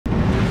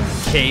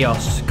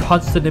chaos,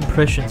 constant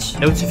impressions,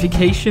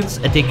 notifications,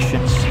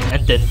 addictions,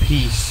 and then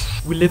peace.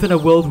 We live in a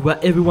world where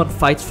everyone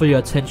fights for your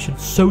attention,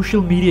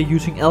 social media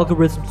using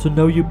algorithms to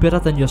know you better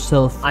than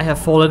yourself. I have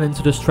fallen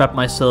into this trap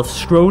myself,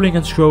 scrolling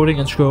and scrolling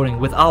and scrolling,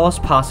 with hours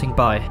passing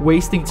by,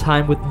 wasting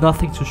time with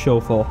nothing to show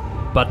for,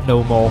 but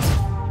no more.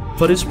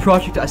 For this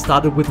project I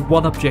started with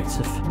one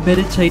objective: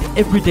 meditate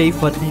every day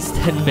for at least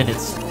 10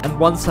 minutes. And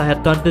once I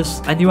had done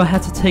this, I knew I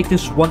had to take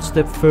this one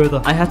step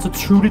further. I had to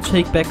truly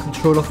take back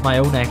control of my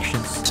own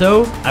actions.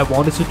 So I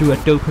wanted to do a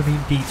dopamine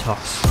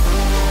detox.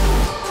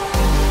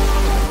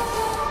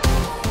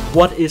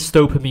 What is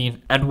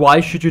dopamine, and why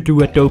should you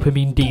do a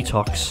dopamine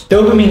detox?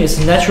 Dopamine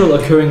is a natural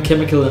occurring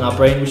chemical in our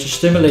brain which is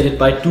stimulated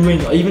by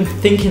doing or even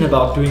thinking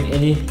about doing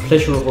any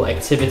pleasurable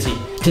activity.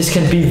 This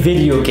can be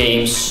video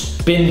games,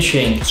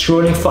 binging,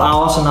 scrolling for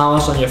hours and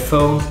hours on your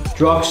phone,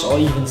 drugs, or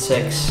even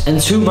sex. And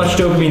too much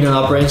dopamine in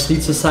our brains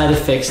leads to side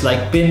effects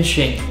like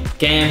binging,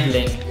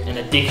 gambling, and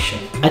addiction.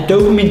 A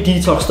dopamine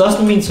detox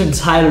doesn't mean to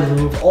entirely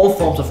remove all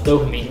forms of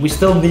dopamine. We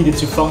still need it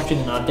to function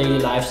in our daily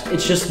lives.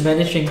 It's just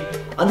managing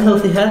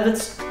unhealthy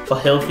habits for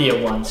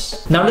healthier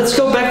ones. Now let's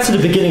go back to the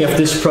beginning of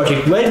this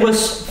project, where it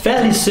was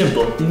fairly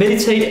simple.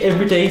 Meditate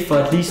every day for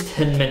at least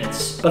 10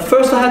 minutes. But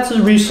first I had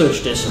to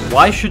research this.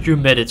 Why should you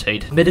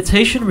meditate?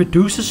 Meditation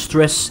reduces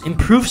stress,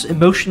 improves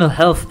emotional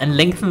health, and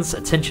lengthens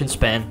attention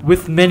span,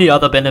 with many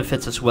other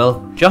benefits as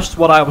well. Just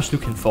what I was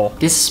looking for.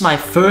 This is my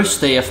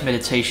first day of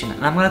meditation,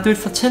 and I'm gonna do it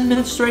for 10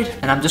 minutes straight.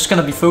 And I'm just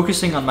gonna be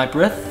focusing on my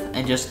breath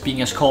and just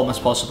being as calm as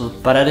possible.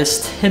 But that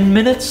is 10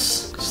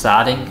 minutes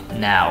starting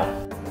now.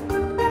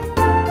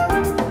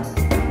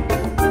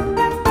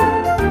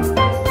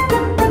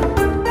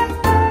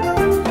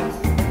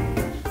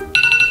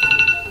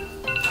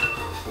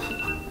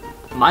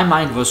 My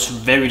mind was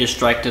very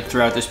distracted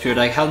throughout this period.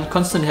 I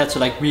constantly had to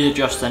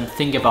readjust and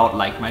think about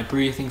my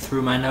breathing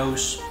through my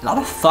nose. A lot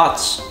of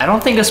thoughts. I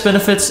don't think there's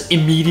benefits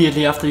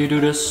immediately after you do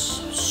this,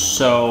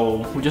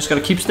 so we just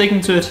gotta keep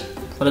sticking to it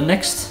for the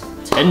next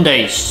 10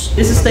 days.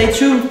 This is day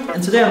 2,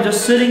 and today I'm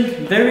just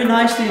sitting very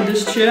nicely in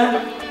this chair,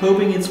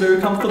 hoping it's very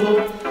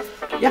comfortable.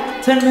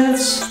 Yeah, 10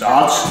 minutes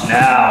starts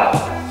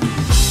now.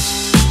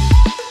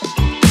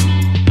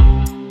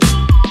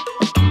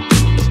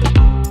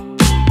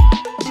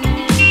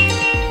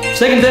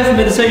 Second day of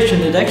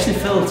meditation, it actually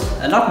felt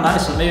a lot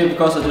nicer, maybe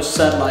because I just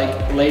sat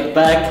laid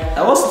back.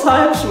 There was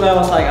times where I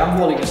was I'm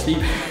falling asleep.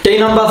 Day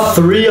number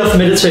 3 of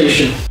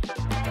meditation.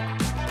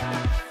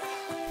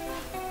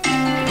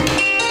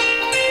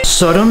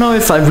 So I don't know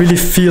if I really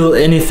feel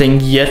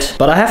anything yet,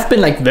 but I have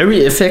been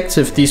very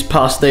effective these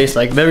past days,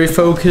 very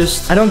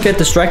focused. I don't get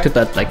distracted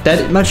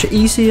that much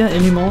easier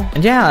anymore.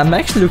 And yeah, I'm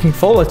actually looking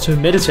forward to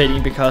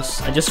meditating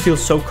because I just feel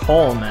so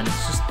calm, and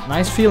it's just a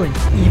nice feeling.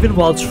 Even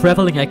while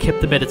traveling I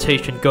kept the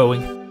meditation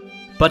going.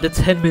 But the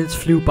 10 minutes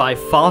flew by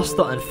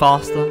faster and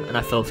faster, and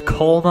I felt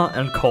calmer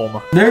and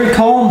calmer. Very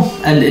calm,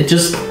 and it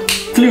just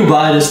flew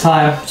by this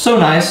time. So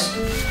nice.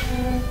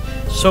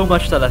 So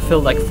much that I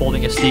felt like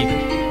falling asleep.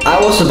 I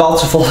was about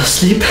to fall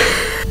asleep.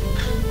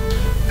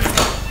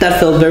 That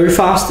felt very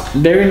fast,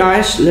 very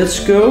nice, let's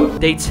go.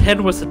 Day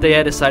 10 was the day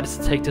I decided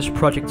to take this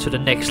project to the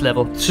next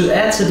level. To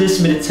add to this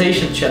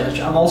meditation challenge,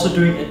 I'm also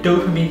doing a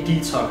dopamine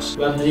detox,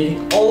 where I'm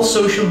deleting all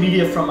social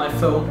media from my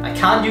phone. I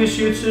can't use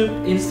YouTube,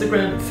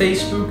 Instagram,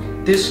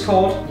 Facebook,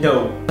 Discord,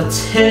 no. For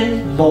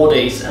 10 more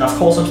days, and of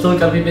course I'm still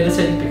gonna be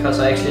meditating because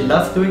I actually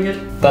love doing it.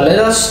 But let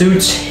us do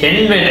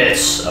 10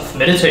 minutes of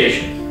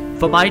meditation.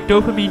 For my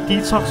dopamine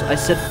detox, I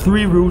set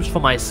 3 rules for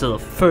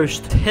myself.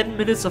 First, 10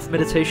 minutes of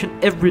meditation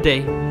every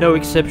day, no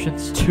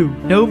exceptions. 2,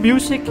 no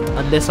music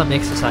unless I'm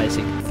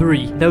exercising.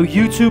 3, no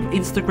YouTube,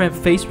 Instagram,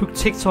 Facebook,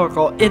 TikTok,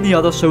 or any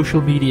other social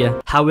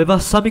media. However,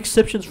 some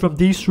exceptions from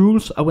these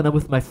rules are when I'm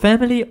with my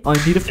family or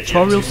in need of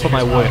tutorials for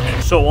my work.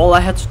 So all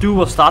I had to do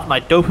was start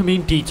my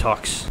dopamine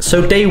detox.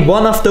 So day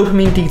 1 of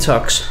dopamine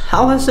detox.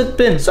 How has it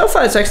been? So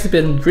far it's actually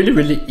been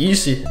really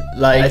easy.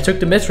 I took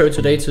the metro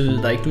today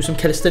to do some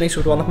calisthenics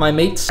with one of my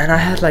mates, and I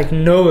had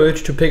no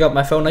urge to pick up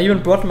my phone. I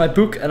even brought my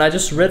book and I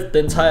just read the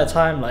entire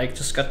time,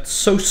 just got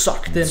so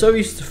sucked in. So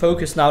easy to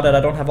focus now that I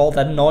don't have all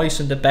that noise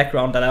in the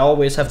background that I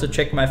always have to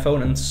check my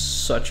phone and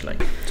such.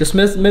 Just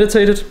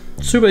meditated,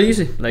 super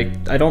easy.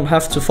 I don't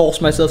have to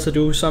force myself to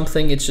do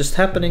something, it's just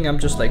happening. I'm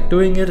just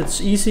doing it,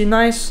 it's easy,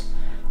 nice.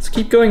 Let's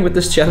keep going with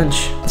this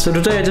challenge. So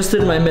today I just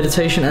did my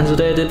meditation, and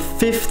today I did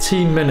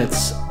 15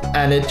 minutes,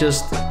 and it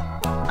just,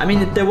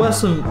 there was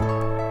some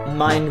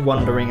mind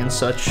wandering and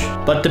such.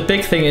 But the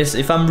big thing is,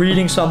 if I'm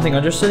reading something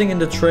or just sitting in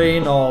the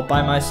train or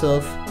by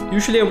myself,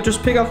 usually I would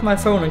just pick up my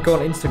phone and go on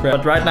Instagram.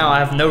 But right now I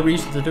have no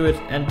reason to do it,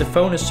 and the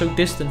phone is so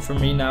distant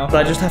from me now.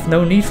 But I just have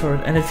no need for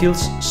it, and it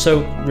feels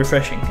so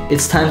refreshing.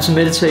 It's time to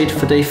meditate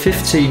for day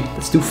 15.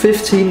 Let's do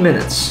 15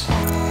 minutes.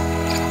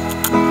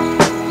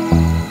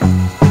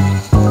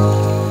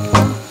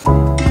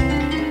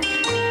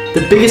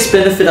 The biggest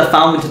benefit I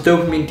found with the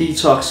dopamine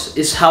detox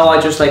is how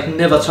I just like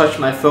never touch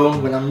my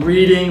phone when I'm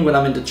reading, when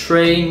I'm in the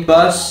train,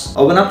 bus,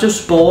 or when I'm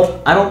just bored.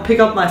 I don't pick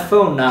up my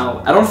phone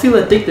now. I don't feel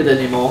addicted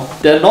anymore.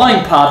 The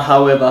annoying part,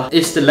 however,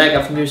 is the lack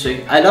of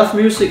music. I love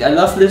music. I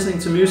love listening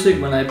to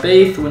music when I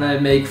bathe, when I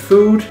make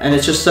food, and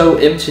it's just so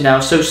empty now,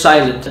 so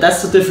silent.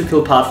 That's the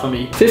difficult part for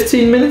me.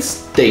 15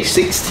 minutes, day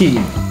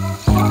 16.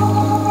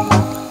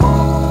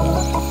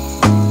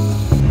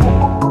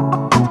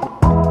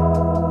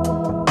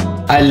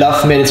 I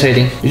love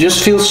meditating. You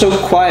just feel so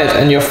quiet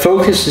and your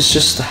focus is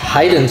just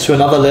heightened to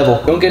another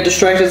level. Don't get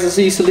distracted as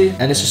easily,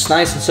 and it's just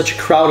nice in such a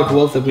crowded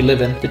world that we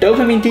live in. The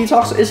dopamine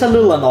detox is a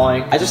little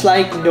annoying. I just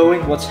like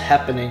knowing what's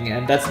happening,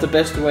 and that's the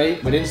best way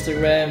with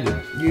Instagram,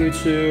 with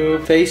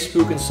YouTube,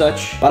 Facebook and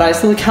such. But I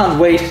still can't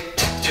wait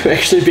to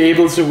actually be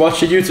able to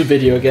watch a YouTube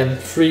video again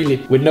freely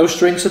with no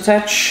strings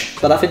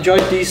attached. But I've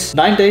enjoyed these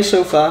 9 days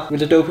so far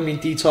with the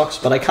dopamine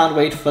detox, but I can't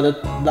wait for the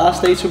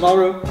last day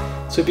tomorrow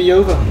to be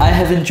over. I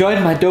have enjoyed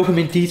my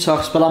dopamine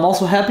detox, but I'm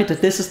also happy that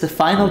this is the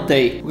final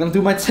day. We're gonna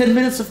do my 10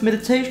 minutes of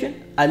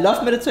meditation. I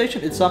love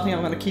meditation. It's something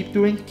I'm gonna keep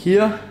doing.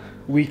 Here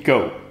we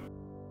go.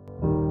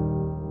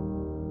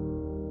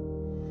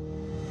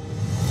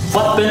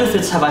 What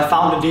benefits have I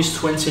found in these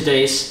 20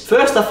 days?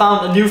 First, I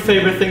found a new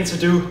favorite thing to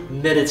do: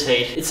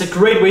 meditate. It's a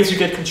great way to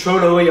get control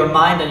over your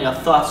mind and your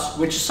thoughts,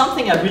 which is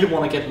something I really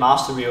want to get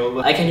mastery over.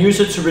 I can use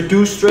it to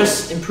reduce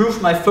stress,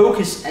 improve my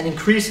focus, and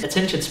increase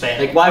attention span.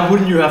 Like, why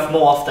wouldn't you have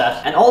more of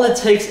that? And all it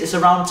takes is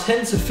around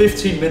 10 to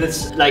 15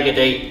 minutes like a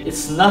day.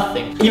 It's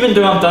nothing. Even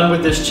though I'm done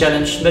with this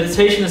challenge,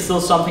 meditation is still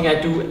something I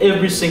do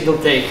every single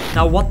day.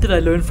 Now, what did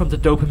I learn from the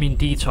dopamine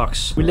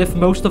detox? We live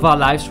most of our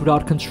lives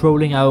without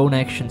controlling our own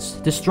actions.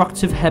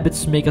 Destructive habits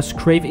make us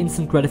crave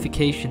instant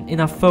gratification in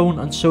our phone,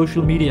 on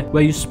social media,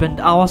 where you spend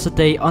hours a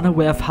day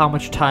unaware of how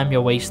much time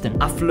you're wasting.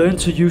 I've learned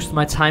to use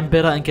my time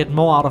better and get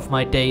more out of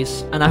my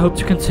days, and I hope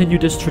to continue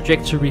this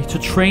trajectory to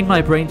train my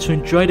brain to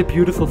enjoy the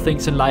beautiful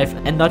things in life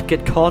and not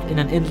get caught in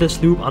an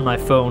endless loop on my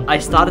phone. I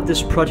started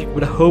this project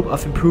with a hope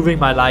of improving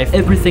my life.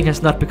 Everything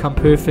has not become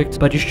perfect,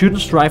 but you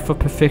shouldn't strive for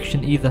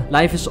perfection either.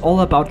 Life is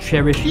all about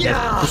cherishing it,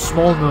 the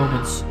small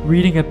moments,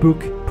 reading a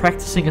book,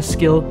 practicing a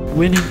skill,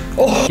 winning,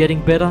 getting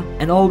better,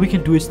 and all we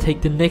can do is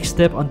take the next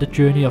step on the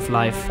journey of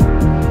life.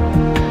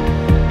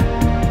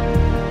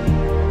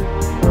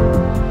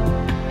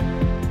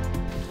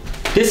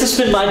 This has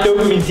been my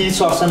dopamine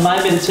detox and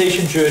my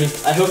meditation journey.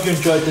 I hope you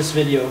enjoyed this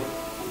video.